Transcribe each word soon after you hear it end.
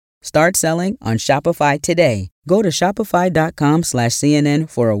Start selling on Shopify today. Go to shopify.com/CNN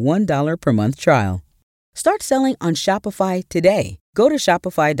for a $1 per month trial. Start selling on Shopify today. Go to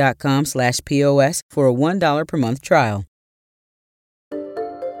shopify.com/POS for a $1 per month trial.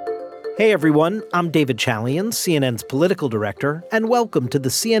 Hey everyone, I'm David Chalian, CNN's political director, and welcome to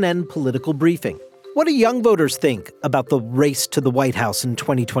the CNN Political Briefing. What do young voters think about the race to the White House in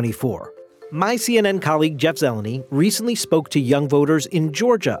 2024? My CNN colleague Jeff Zeleny recently spoke to young voters in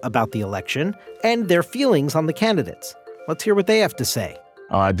Georgia about the election and their feelings on the candidates. Let's hear what they have to say.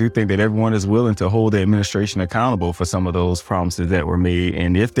 I do think that everyone is willing to hold the administration accountable for some of those promises that were made.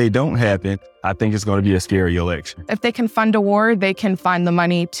 And if they don't happen, I think it's going to be a scary election. If they can fund a war, they can find the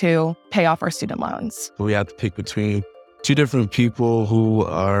money to pay off our student loans. We have to pick between two different people who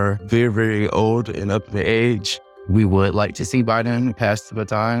are very, very old and up in age. We would like to see Biden pass the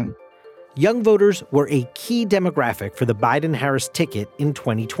baton. Young voters were a key demographic for the Biden-Harris ticket in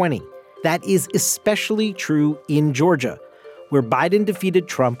 2020. That is especially true in Georgia, where Biden defeated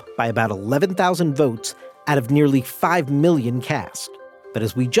Trump by about 11,000 votes out of nearly 5 million cast. But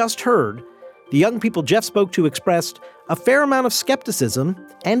as we just heard, the young people Jeff spoke to expressed a fair amount of skepticism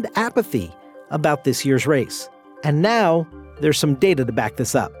and apathy about this year's race. And now there's some data to back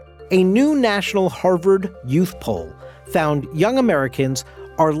this up. A new national Harvard youth poll found young Americans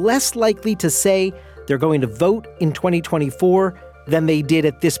are less likely to say they're going to vote in 2024 than they did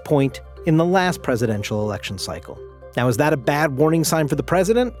at this point in the last presidential election cycle. Now, is that a bad warning sign for the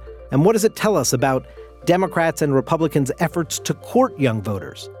president? And what does it tell us about Democrats and Republicans' efforts to court young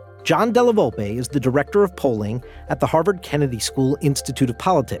voters? John Della Volpe is the director of polling at the Harvard Kennedy School Institute of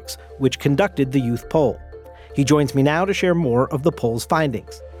Politics, which conducted the youth poll. He joins me now to share more of the poll's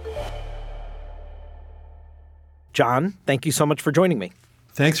findings. John, thank you so much for joining me.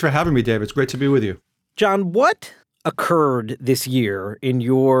 Thanks for having me, David. It's great to be with you. John, what occurred this year in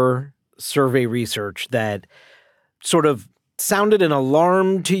your survey research that sort of sounded an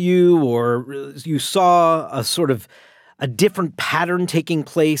alarm to you, or you saw a sort of a different pattern taking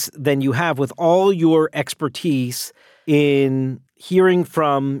place than you have with all your expertise in hearing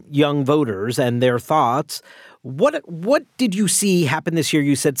from young voters and their thoughts? What did you see happen this year?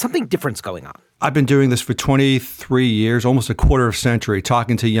 You said something different's going on. I've been doing this for 23 years, almost a quarter of a century,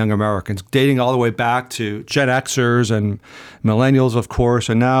 talking to young Americans, dating all the way back to Gen Xers and millennials, of course.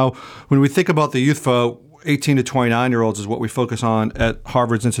 And now when we think about the youth vote, 18 to 29-year-olds is what we focus on at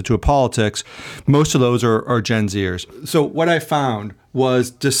Harvard's Institute of Politics. Most of those are Gen Zers. So what I found was,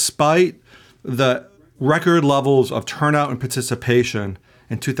 despite the record levels of turnout and participation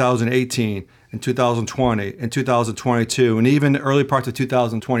in 2018, in 2020, in 2022, and even early parts of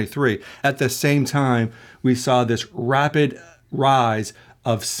 2023, at the same time, we saw this rapid rise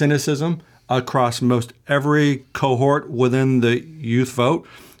of cynicism across most every cohort within the youth vote,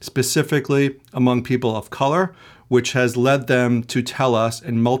 specifically among people of color, which has led them to tell us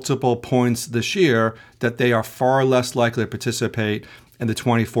in multiple points this year that they are far less likely to participate in the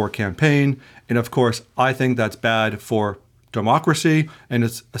 24 campaign. And of course, I think that's bad for democracy, and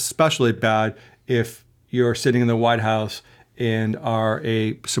it's especially bad if you're sitting in the White House and are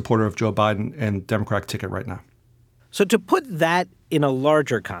a supporter of Joe Biden and Democratic ticket right now. So to put that in a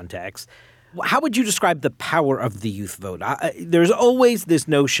larger context, how would you describe the power of the youth vote? There's always this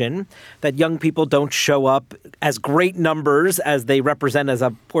notion that young people don't show up as great numbers as they represent as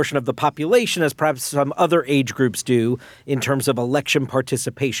a portion of the population as perhaps some other age groups do in terms of election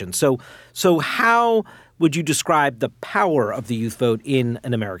participation. So how would you describe the power of the youth vote in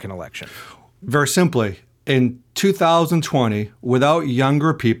an American election? Very simply, in 2020, without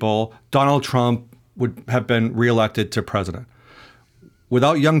younger people, Donald Trump would have been reelected to president.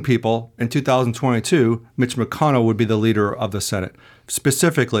 Without young people, in 2022, Mitch McConnell would be the leader of the Senate.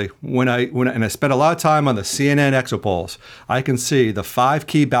 Specifically, when I spent a lot of time on the CNN exit polls, I can see the 5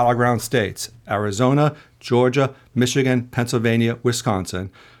 key battleground states: Arizona, Georgia, Michigan, Pennsylvania,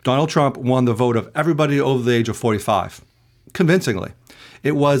 Wisconsin. Donald Trump won the vote of everybody over the age of 45, convincingly.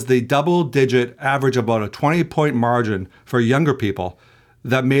 It was the double-digit average, about a 20-point margin for younger people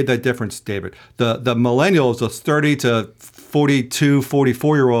that made that difference, David. The millennials, those 30 to 42,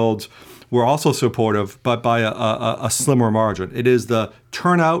 44-year-olds, were also supportive, but by a slimmer margin. It is the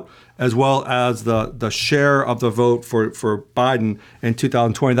turnout as well as the share of the vote for Biden in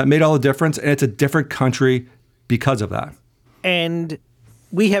 2020 that made all the difference, and it's a different country because of that. And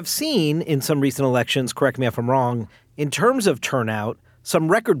we have seen in some recent elections, correct me if I'm wrong, in terms of turnout, some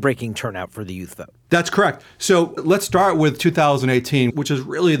record-breaking turnout for the youth vote. That's correct. So let's start with 2018, which is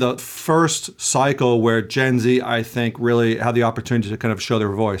really the first cycle where Gen Z, I think, really had the opportunity to kind of show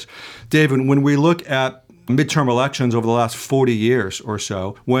their voice. David, when we look at midterm elections over the last 40 years or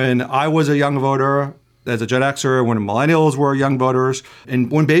so. When I was a young voter, as a Gen Xer, when millennials were young voters,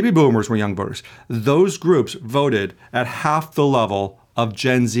 and when baby boomers were young voters, those groups voted at half the level of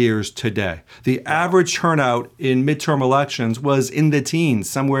Gen Zers today. The average turnout in midterm elections was in the teens,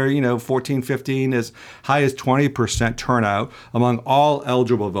 somewhere, 14, 15, as high as 20% turnout among all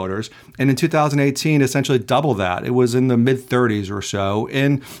eligible voters. And in 2018, essentially double that. It was in the mid 30s or so.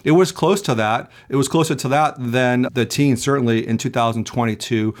 And it was close to that. It was closer to that than the teens, certainly in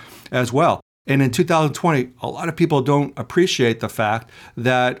 2022 as well. And in 2020, a lot of people don't appreciate the fact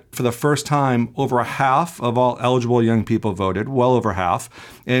that for the first time, over a half of all eligible young people voted, well over half,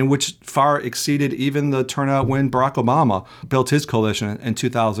 and which far exceeded even the turnout when Barack Obama built his coalition in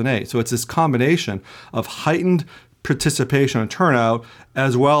 2008. So it's this combination of heightened participation and turnout,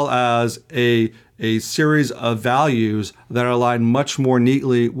 as well as a series of values that are aligned much more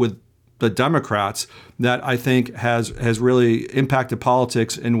neatly with the Democrats that I think has really impacted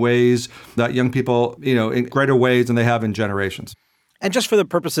politics in ways that young people, in greater ways than they have in generations. And just for the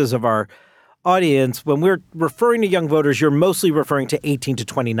purposes of our audience, when we're referring to young voters, you're mostly referring to 18 to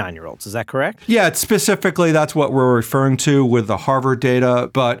 29-year-olds. Is that correct? Yeah, specifically, that's what we're referring to with the Harvard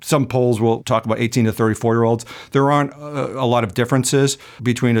data. But some polls will talk about 18 to 34-year-olds. There aren't a lot of differences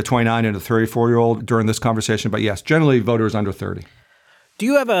between a 29 and a 34-year-old during this conversation. But yes, generally voters under 30. Do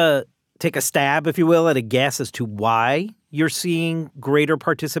you have take a stab, if you will, at a guess as to why you're seeing greater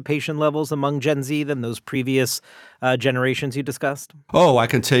participation levels among Gen Z than those previous generations you discussed? Oh, I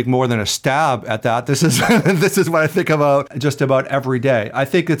can take more than a stab at that. This is this is what I think about just about every day. I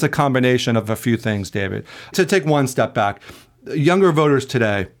think it's a combination of a few things, David. To take one step back, younger voters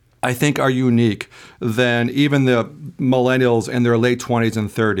today, I think, are unique than even the millennials in their late 20s and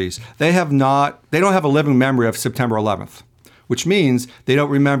 30s. They don't have a living memory of September 11th. Which means they don't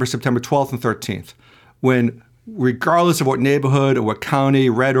remember September 12th and 13th, when regardless of what neighborhood or what county,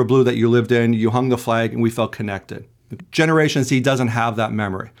 red or blue, that you lived in, you hung the flag and we felt connected. Generation Z doesn't have that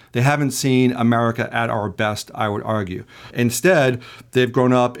memory. They haven't seen America at our best, I would argue. Instead, they've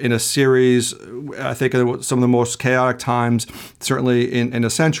grown up in a series, I think, of some of the most chaotic times, certainly in a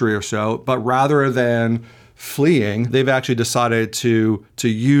century or so, but rather than fleeing, they've actually decided to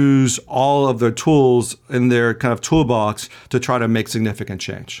use all of their tools in their kind of toolbox to try to make significant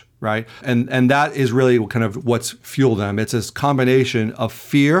change, right? And that is really kind of what's fueled them. It's this combination of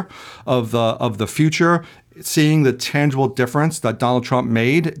fear of the future, seeing the tangible difference that Donald Trump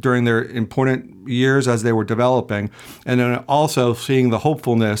made during their important years as they were developing, and then also seeing the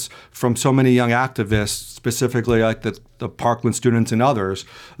hopefulness from so many young activists, specifically like the Parkland students and others,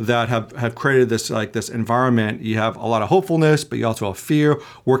 that have created this environment. You have a lot of hopefulness, but you also have fear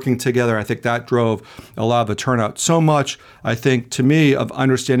working together. I think that drove a lot of the turnout. So much, I think, to me, of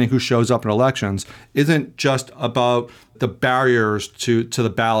understanding who shows up in elections isn't just about the barriers to the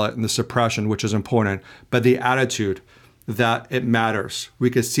ballot and the suppression, which is important, but the attitude that it matters. We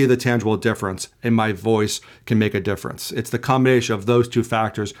can see the tangible difference, and my voice can make a difference. It's the combination of those two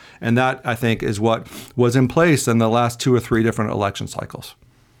factors, and that, I think, is what was in place in the last 2 or 3 different election cycles.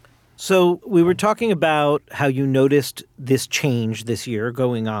 So we were talking about how you noticed this change this year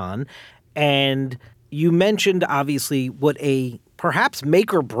going on, and you mentioned, obviously, what a perhaps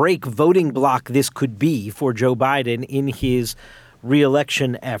make or break voting bloc this could be for Joe Biden in his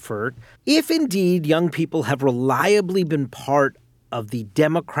re-election effort. If indeed young people have reliably been part of the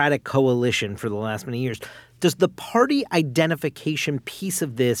Democratic coalition for the last many years, does the party identification piece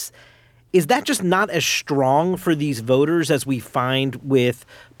of this, is that just not as strong for these voters as we find with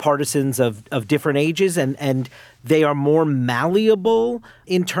partisans of different ages, and they are more malleable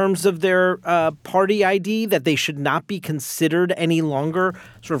in terms of their party ID, that they should not be considered any longer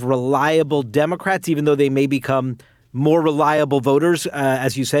sort of reliable Democrats, even though they may become more reliable voters,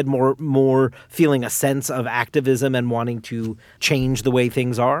 as you said, more feeling a sense of activism and wanting to change the way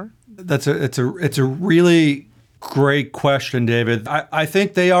things are? It's a really great question, David. I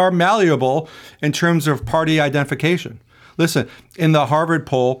think they are malleable in terms of party identification. Listen, in the Harvard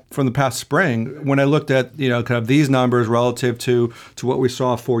poll from the past spring, when I looked at kind of these numbers relative to what we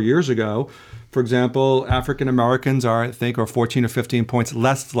saw 4 years ago, for example, African Americans are 14 or 15 points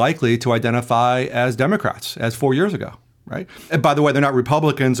less likely to identify as Democrats as 4 years ago, right? And by the way, they're not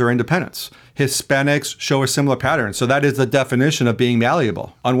Republicans or independents. Hispanics show a similar pattern. So that is the definition of being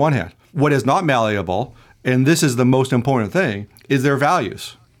malleable on one hand. What is not malleable, and this is the most important thing, is their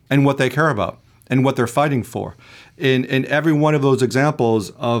values and what they care about and what they're fighting for. In every one of those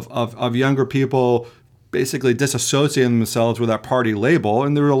examples of younger people basically disassociating themselves with that party label,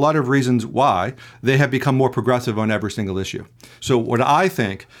 and there are a lot of reasons why, they have become more progressive on every single issue. So what I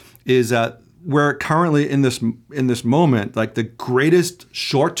think is that we're currently in this moment, like the greatest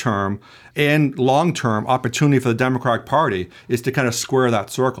short-term and long-term opportunity for the Democratic Party is to kind of square that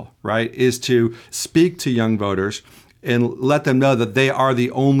circle, right? Is to speak to young voters and let them know that they are the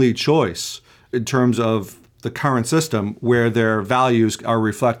only choice in terms of the current system where their values are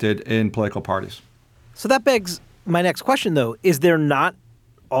reflected in political parties. So that begs my next question, though. Is there not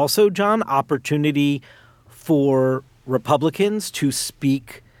also, John, opportunity for Republicans to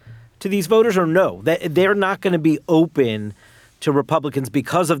speak to these voters, or no? They're not going to be open to Republicans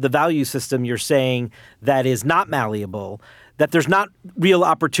because of the value system you're saying that is not malleable, that there's not real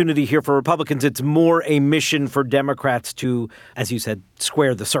opportunity here for Republicans. It's more a mission for Democrats to, as you said,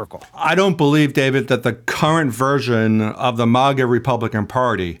 square the circle. I don't believe, David, that the current version of the MAGA Republican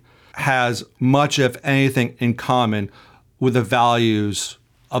Party has much, if anything, in common with the values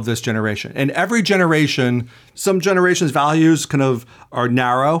of this generation. And every generation, some generations' values kind of are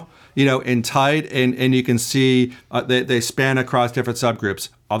narrow, and tight, and you can see they span across different subgroups.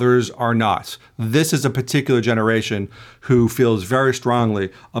 Others are not. This is a particular generation who feels very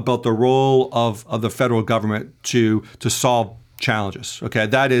strongly about the role of the federal government to solve challenges. Okay,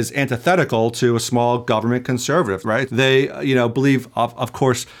 that is antithetical to a small government conservative, right? They, believe, of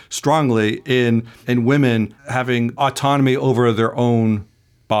course, strongly in women having autonomy over their own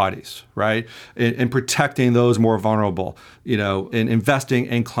bodies, right? In protecting those more vulnerable, in investing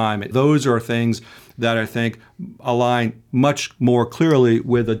in climate. Those are things that I think align much more clearly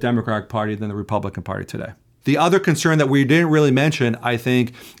with the Democratic Party than the Republican Party today. The other concern that we didn't really mention, I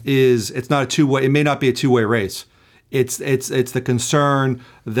think, is it's not a two-way. It may not be a two-way race. It's the concern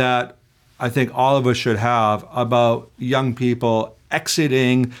that I think all of us should have about young people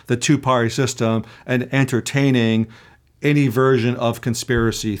exiting the two-party system and entertaining any version of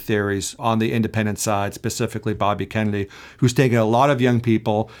conspiracy theories on the independent side, specifically Bobby Kennedy, who's taking a lot of young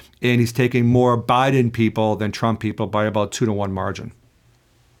people, and he's taking more Biden people than Trump people by about 2-1 margin.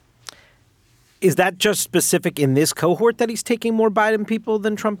 Is that just specific in this cohort that he's taking more Biden people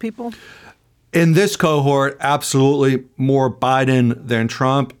than Trump people? In this cohort, absolutely more Biden than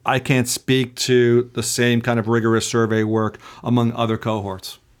Trump. I can't speak to the same kind of rigorous survey work among other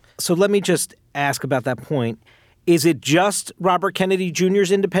cohorts. So let me just ask about that point. Is it just Robert Kennedy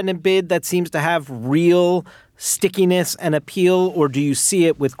Jr.'s independent bid that seems to have real stickiness and appeal, or do you see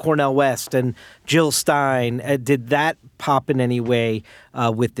it with Cornel West and Jill Stein? Did that pop in any way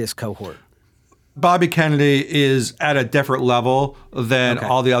with this cohort? Bobby Kennedy is at a different level than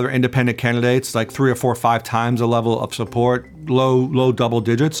all the other independent candidates, like 3 or 4 or 5 times the level of support, low double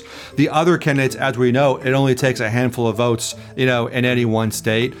digits. The other candidates, as we know, it only takes a handful of votes, in any one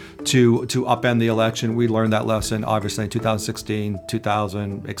state to upend the election. We learned that lesson, obviously, in 2016,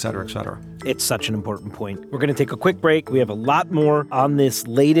 2000, et cetera, et cetera. It's such an important point. We're going to take a quick break. We have a lot more on this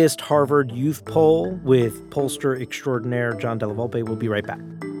latest Harvard Youth poll with pollster extraordinaire John Della Volpe. We'll be right back.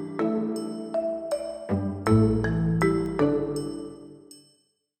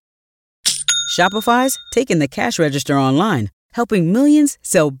 Shopify's taken the cash register online, helping millions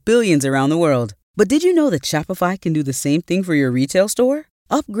sell billions around the world. But did you know that Shopify can do the same thing for your retail store?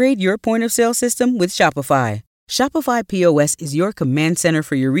 Upgrade your point-of-sale system with Shopify. Shopify POS is your command center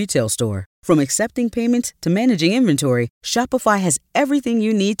for your retail store. From accepting payments to managing inventory, Shopify has everything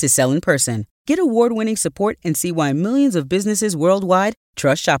you need to sell in person. Get award-winning support and see why millions of businesses worldwide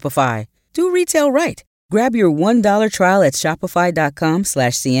trust Shopify. Do retail right. Grab your $1 trial at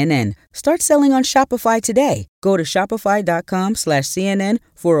shopify.com/CNN. Start selling on Shopify today. Go to shopify.com/CNN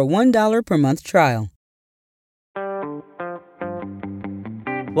for a $1 per month trial.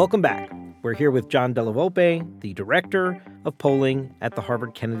 Welcome back. We're here with John Della Volpe, the director of polling at the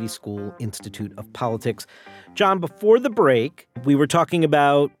Harvard Kennedy School Institute of Politics. John, before the break, we were talking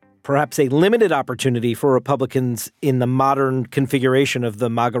about perhaps a limited opportunity for Republicans in the modern configuration of the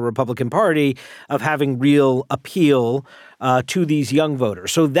MAGA Republican Party of having real appeal to these young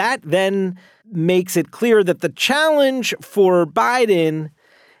voters. So that then makes it clear that the challenge for Biden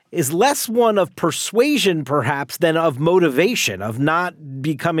is less one of persuasion, perhaps, than of motivation, of not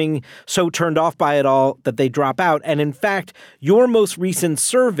becoming so turned off by it all that they drop out. And in fact, your most recent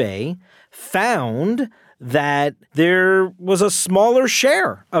survey found that there was a smaller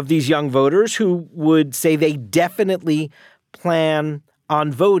share of these young voters who would say they definitely plan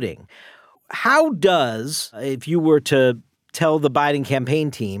on voting. How does, if you were to tell the Biden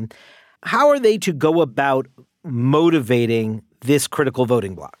campaign team, how are they to go about motivating this critical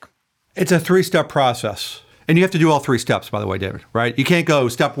voting bloc? It's a 3-step process. And you have to do all 3 steps, by the way, David, right? You can't go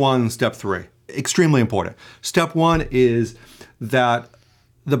step 1, step 3. Extremely important. Step 1 is that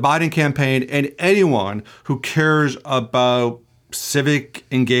the Biden campaign and anyone who cares about civic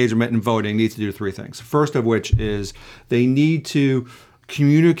engagement and voting needs to do three things. First of which is they need to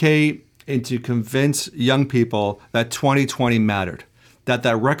communicate and to convince young people that 2020 mattered, that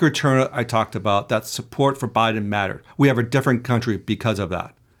record turnout I talked about, that support for Biden mattered. We have a different country because of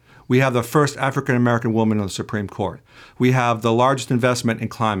that. We have the first African-American woman on the Supreme Court. We have the largest investment in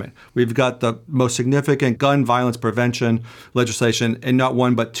climate. We've got the most significant gun violence prevention legislation in not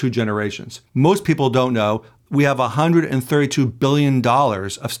one but two generations. Most people don't know we have $132 billion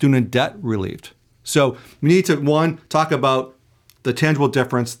of student debt relieved. So we need to, one, talk about the tangible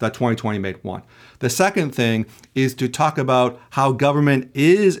difference that 2020 made, one. The second thing is to talk about how government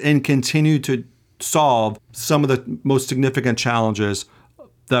is and continue to solve some of the most significant challenges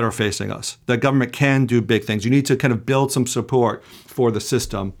that are facing us. That government can do big things. You need to kind of build some support for the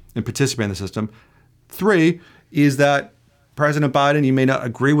system and participate in the system. Three is that President Biden, you may not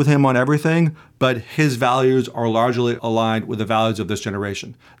agree with him on everything, but his values are largely aligned with the values of this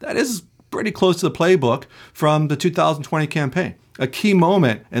generation. That is pretty close to the playbook from the 2020 campaign. A key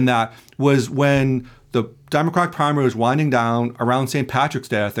moment in that was when the Democratic primary was winding down around St. Patrick's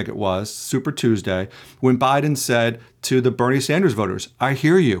Day, I think it was, Super Tuesday, when Biden said to the Bernie Sanders voters, I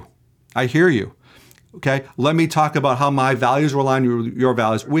hear you. I hear you. Okay, let me talk about how my values were aligned with your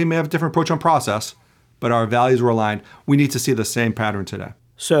values. We may have a different approach on process, but our values were aligned. We need to see the same pattern today.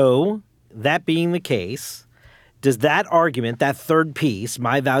 So, that being the case, does that argument, that third piece,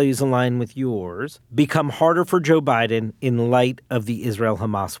 my values align with yours, become harder for Joe Biden in light of the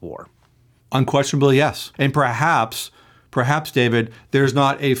Israel-Hamas war? Unquestionably, yes. And perhaps, David, there's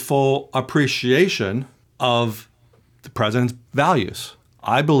not a full appreciation of the president's values.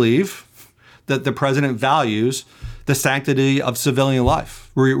 I believe that the president values the sanctity of civilian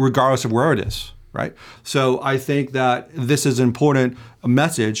life, regardless of where it is, right? So I think that this is an important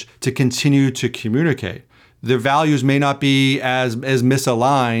message to continue to communicate. The values may not be as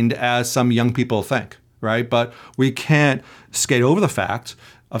misaligned as some young people think, right? But we can't skate over the fact,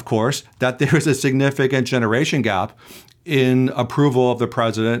 of course, that there is a significant generation gap in approval of the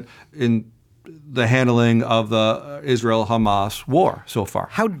president in the handling of the Israel-Hamas war so far.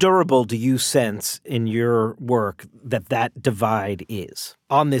 How durable do you sense in your work that divide is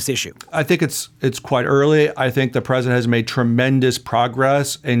on this issue? I think it's quite early. I think the president has made tremendous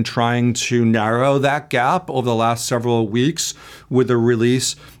progress in trying to narrow that gap over the last several weeks with the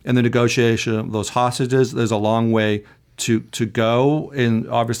release and the negotiation of those hostages. There's a long way to go in,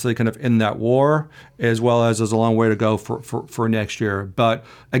 obviously, kind of in that war, as well as there's a long way to go for next year. But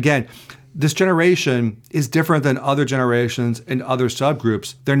again, this generation is different than other generations and other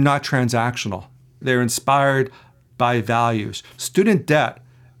subgroups. They're not transactional. They're inspired by values. Student debt,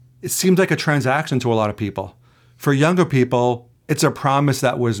 it seems like a transaction to a lot of people. For younger people, it's a promise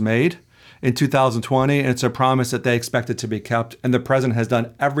that was made in 2020, and it's a promise that they expect it to be kept. And the president has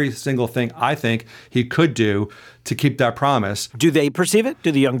done every single thing I think he could do to keep that promise. Do they perceive it?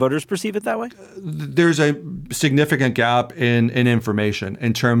 Do the young voters perceive it that way? There's a significant gap in information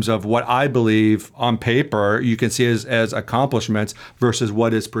in terms of what I believe on paper you can see as accomplishments versus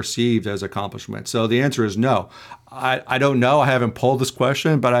what is perceived as accomplishments. So the answer is no. I don't know. I haven't polled this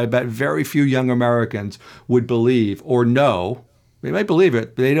question, but I bet very few young Americans would believe or know. They might believe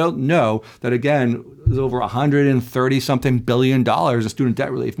it, but they don't know that, again, there's over $130-something billion in student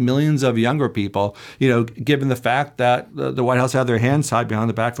debt relief, millions of younger people, given the fact that the White House had their hands tied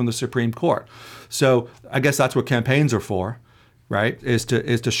behind the back from the Supreme Court. So I guess that's what campaigns are for, right, is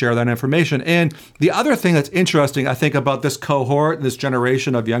to share that information. And the other thing that's interesting, I think, about this cohort, this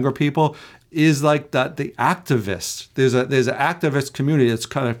generation of younger people, is like that the activists. There's an activist community that's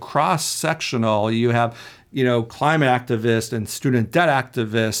kind of cross-sectional. You have climate activists and student debt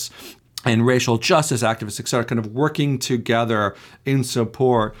activists and racial justice activists, et cetera, kind of working together in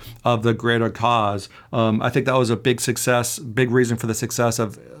support of the greater cause. I think that was a big success, big reason for the success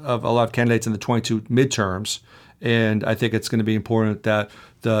of a lot of candidates in the 22 midterms. And I think it's going to be important that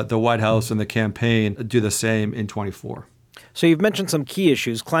the White House and the campaign do the same in 24. So you've mentioned some key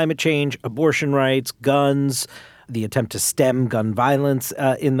issues: climate change, abortion rights, guns, the attempt to stem gun violence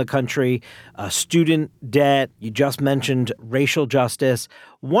in the country, student debt. You just mentioned racial justice.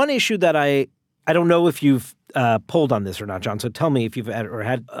 One issue that I don't know if you've polled on this or not, John, so tell me if you've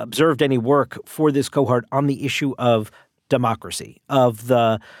had observed any work for this cohort on the issue of democracy, of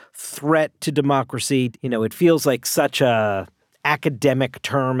the threat to democracy. It feels like such a academic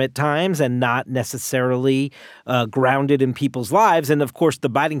term at times and not necessarily grounded in people's lives. And of course,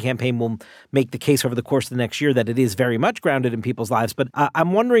 the Biden campaign will make the case over the course of the next year that it is very much grounded in people's lives. But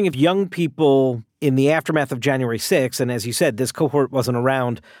I'm wondering if young people in the aftermath of January 6th, and as you said, this cohort wasn't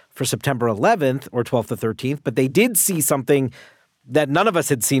around for September 11th or 12th or 13th, but they did see something that none of us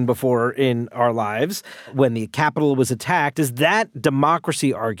had seen before in our lives when the Capitol was attacked. Does that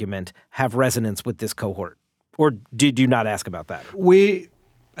democracy argument have resonance with this cohort? Or did you not ask about that? We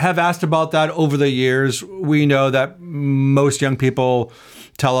have asked about that over the years. We know that most young people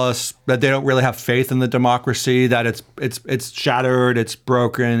tell us that they don't really have faith in the democracy, that it's shattered, it's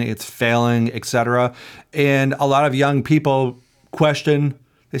broken, it's failing, etc. And a lot of young people question,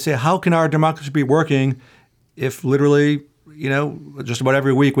 they say, how can our democracy be working if literally, just about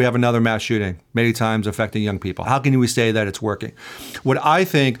every week we have another mass shooting, many times affecting young people? How can we say that it's working? What I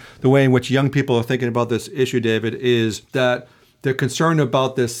think the way in which young people are thinking about this issue, David, is that they're concerned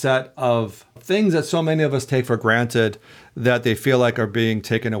about this set of things that so many of us take for granted that they feel like are being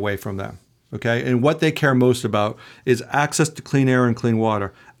taken away from them. Okay. And what they care most about is access to clean air and clean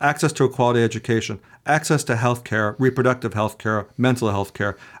water, access to a quality education, access to healthcare, reproductive healthcare, mental health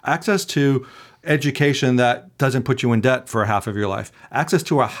care, access to education that doesn't put you in debt for half of your life, access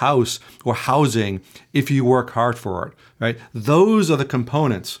to a house or housing if you work hard for it, right? Those are the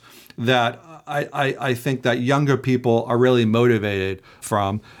components that I think that younger people are really motivated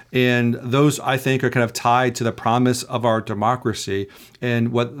from. And those, I think, are kind of tied to the promise of our democracy.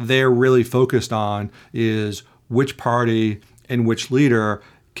 And what they're really focused on is which party and which leader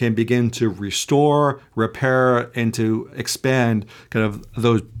can begin to restore, repair, and to expand kind of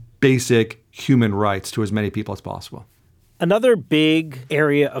those basic human rights to as many people as possible. Another big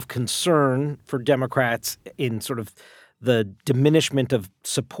area of concern for Democrats in sort of the diminishment of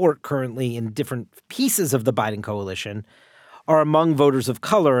support currently in different pieces of the Biden coalition are among voters of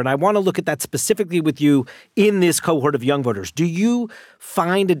color. And I want to look at that specifically with you in this cohort of young voters. Do you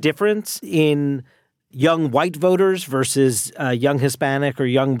find a difference in young white voters versus young Hispanic or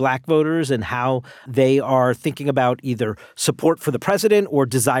young black voters and how they are thinking about either support for the president or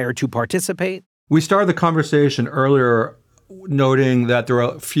desire to participate? We started the conversation earlier noting that there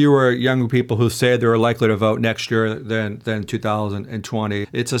are fewer young people who say they're likely to vote next year than 2020.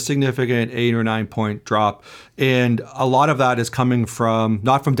 It's a significant 8 or 9 point drop. And a lot of that is coming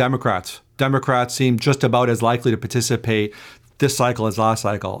not from Democrats. Democrats seem just about as likely to participate this cycle as last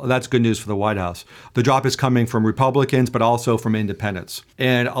cycle. That's good news for the White House. The drop is coming from Republicans, but also from independents.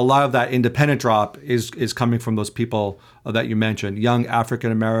 And a lot of that independent drop is coming from those people that you mentioned, young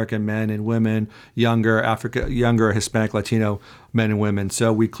African-American men and women, younger Hispanic Latino men and women.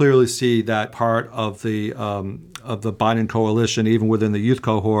 So we clearly see that part of the Biden coalition, even within the youth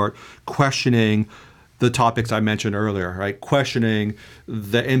cohort, questioning the topics I mentioned earlier, right? Questioning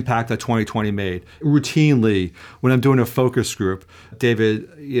the impact that 2020 made. Routinely, when I'm doing a focus group, David,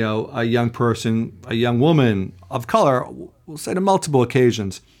 a young person, a young woman of color will say to multiple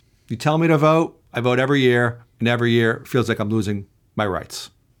occasions, you tell me to vote, I vote every year, and every year it feels like I'm losing my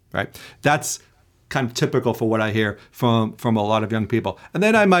rights, right? That's kind of typical for what I hear from a lot of young people. And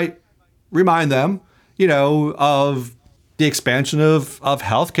then I might remind them, of the expansion of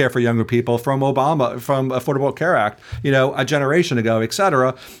healthcare for younger people from Obama, from Affordable Care Act, a generation ago, et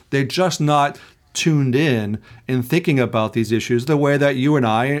cetera. They're just not tuned in thinking about these issues the way that you and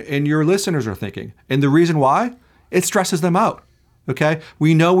I and your listeners are thinking. And the reason why? It stresses them out. Okay,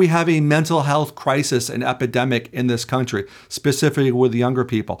 we know we have a mental health crisis and epidemic in this country, specifically with younger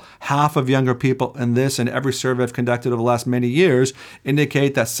people. Half of younger people in this and every survey I've conducted over the last many years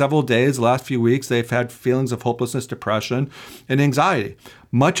indicate that several days, the last few weeks, they've had feelings of hopelessness, depression, and anxiety.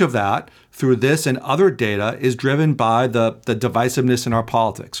 Much of that, through this and other data, is driven by the divisiveness in our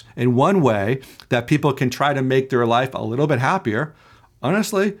politics. And one way that people can try to make their life a little bit happier,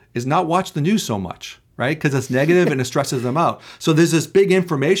 honestly, is not watch the news so much. Right? Because it's negative and it stresses them out. So there's this big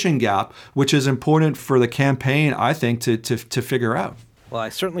information gap, which is important for the campaign, I think, to figure out. Well, I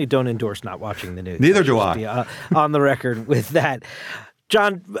certainly don't endorse not watching the news. Neither do I. Be, on the record with that.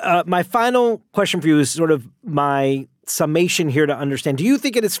 John, my final question for you is sort of my summation here to understand. Do you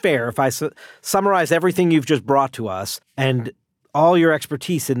think it is fair if I summarize everything you've just brought to us and all your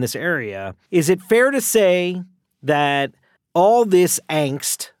expertise in this area? Is it fair to say that all this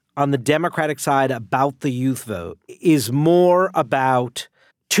angst on the Democratic side about the youth vote is more about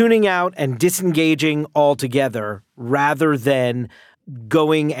tuning out and disengaging altogether rather than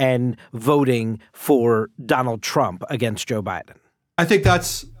going and voting for Donald Trump against Joe Biden? I think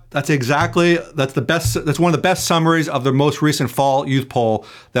that's one of the best summaries of the most recent fall youth poll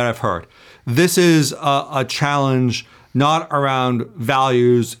that I've heard. This is a challenge not around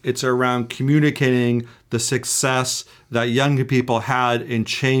values, it's around communicating the success that young people had in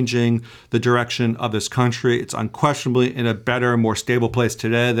changing the direction of this country. It's unquestionably in a better, more stable place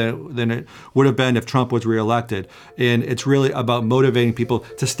today than it would have been if Trump was reelected. And it's really about motivating people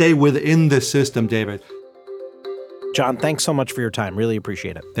to stay within this system, David. John, thanks so much for your time. Really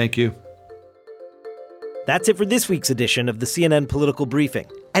appreciate it. Thank you. That's it for this week's edition of the CNN Political Briefing.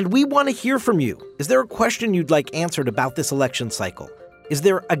 And we want to hear from you. Is there a question you'd like answered about this election cycle? Is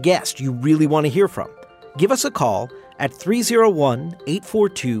there a guest you really want to hear from? Give us a call at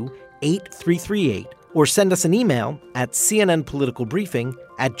 301-842-8338 or send us an email at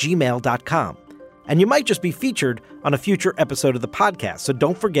cnnpoliticalbriefing@gmail.com. And you might just be featured on a future episode of the podcast. So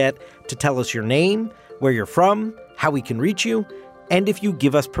don't forget to tell us your name, where you're from, how we can reach you, and if you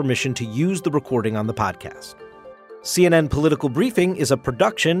give us permission to use the recording on the podcast. CNN Political Briefing is a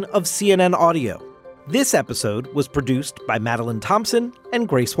production of CNN Audio. This episode was produced by Madeline Thompson and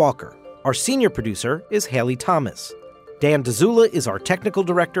Grace Walker. Our senior producer is Haley Thomas. Dan Dzula is our technical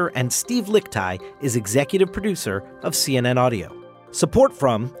director, and Steve Lickteig is executive producer of CNN Audio. Support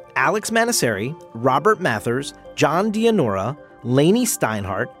from Alex Manasseri, Robert Mathers, John Dianora, Lainey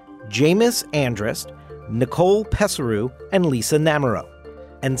Steinhardt, Jameis Andrist, Nicole Pesaru, and Lisa Namaro.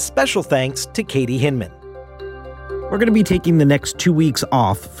 And special thanks to Katie Hinman. We're going to be taking the next 2 weeks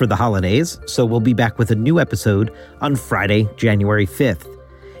off for the holidays, so we'll be back with a new episode on Friday, January 5th.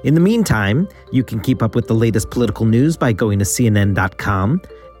 In the meantime, you can keep up with the latest political news by going to CNN.com.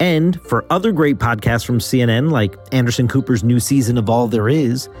 And for other great podcasts from CNN, like Anderson Cooper's new season of All There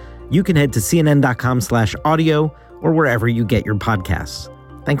Is, you can head to CNN.com/audio or wherever you get your podcasts.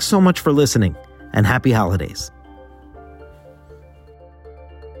 Thanks so much for listening, and happy holidays.